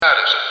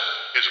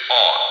is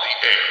on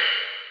the air.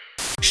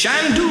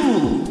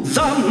 Chandu,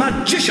 the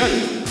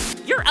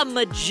magician. You're a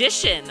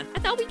magician. I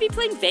thought we'd be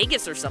playing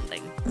Vegas or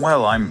something.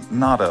 Well, I'm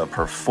not a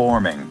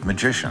performing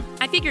magician.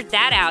 I figured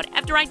that out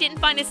after I didn't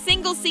find a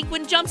single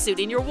sequin jumpsuit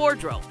in your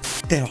wardrobe.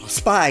 There are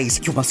spies.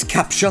 You must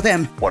capture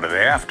them. What are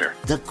they after?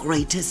 The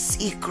greatest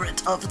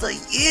secret of the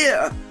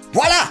year.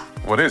 Voila!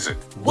 What is it?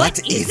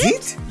 What is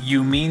it?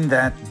 You mean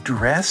that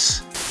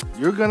dress?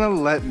 You're gonna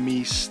let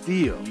me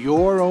steal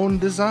your own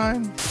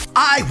design?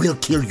 I will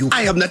kill you.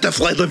 I am not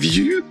afraid of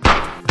you.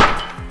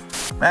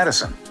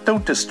 Madison,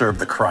 don't disturb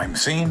the crime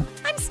scene.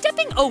 I'm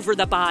stepping over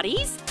the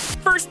bodies.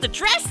 First the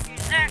dress.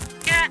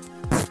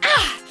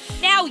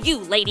 Now you,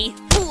 lady.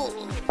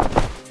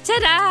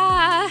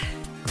 Ta-da!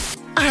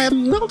 I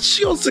am not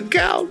sure the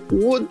gown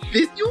would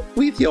fit you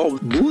with your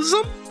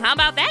bosom. How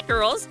about that,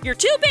 girls? You're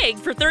too big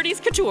for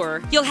 30s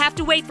couture. You'll have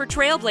to wait for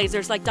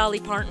trailblazers like Dolly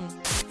Parton.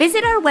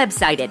 Visit our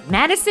website at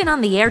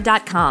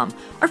madisonontheair.com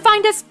or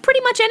find us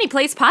pretty much any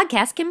place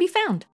podcasts can be found.